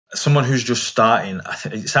someone who's just starting,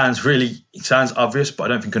 it sounds obvious, but I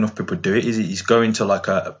don't think enough people do it. Is going to like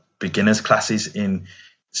a beginners classes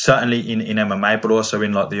certainly in MMA, but also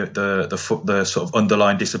in like the sort of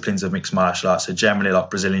underlying disciplines of mixed martial arts. So generally like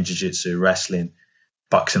Brazilian Jiu-Jitsu, wrestling,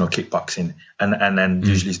 boxing or kickboxing, and then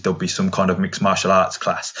usually there'll be some kind of mixed martial arts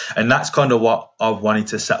class. And that's kind of what I've wanted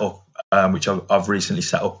to set up, which I've recently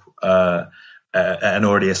set up an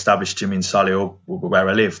already established gym in Solihull, where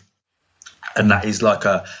I live. And that is like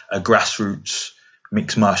a grassroots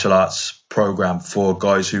mixed martial arts program for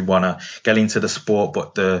guys who want to get into the sport,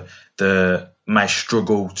 but the may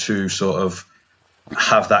struggle to sort of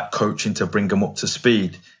have that coaching to bring them up to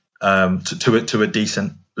speed, to a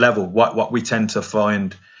decent level. What we tend to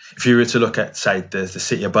find, if you were to look at, say, the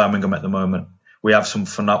city of Birmingham at the moment, we have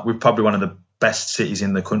we're probably one of the best cities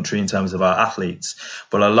in the country in terms of our athletes,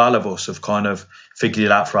 but a lot of us have kind of figured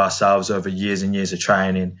it out for ourselves over years and years of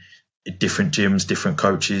training, different gyms, different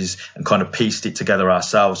coaches, and kind of pieced it together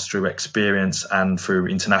ourselves through experience and through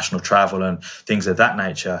international travel and things of that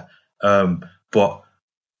nature. But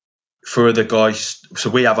for the guys, so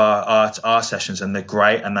we have our sessions, and they're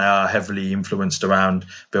great, and they are heavily influenced around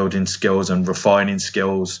building skills and refining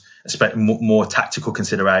skills, more tactical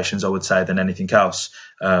considerations, I would say, than anything else.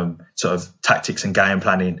 Sort of tactics and game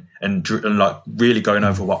planning, and like really going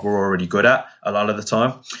over what we're already good at a lot of the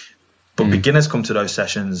time. But beginners come to those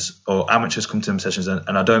sessions, or amateurs come to them sessions,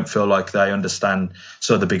 and I don't feel like they understand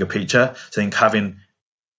sort of the bigger picture. So I think having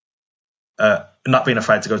not being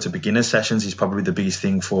afraid to go to beginner sessions is probably the biggest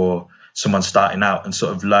thing for someone starting out, and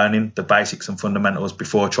sort of learning the basics and fundamentals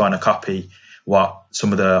before trying to copy what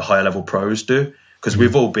some of the higher level pros do. Because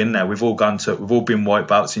we've all been there. We've all been white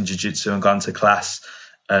belts in jiu-jitsu and gone to class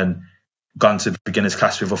and gone to beginner's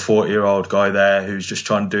class with a 40-year-old guy there who's just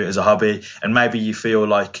trying to do it as a hobby. And maybe you feel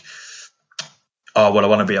like, oh, well, I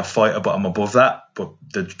want to be a fighter, but I'm above that. But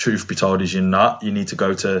the truth be told is you're not. You need to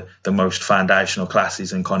go to the most foundational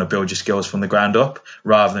classes and kind of build your skills from the ground up,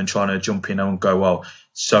 rather than trying to jump in and go, well,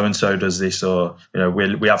 so-and-so does this, or, you know,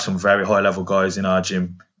 we have some very high-level guys in our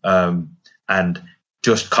gym, and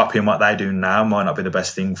just copying what they do now might not be the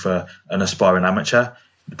best thing for an aspiring amateur.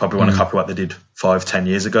 You probably want to copy what they did 5-10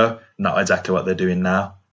 years ago, not exactly what they're doing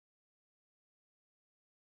now.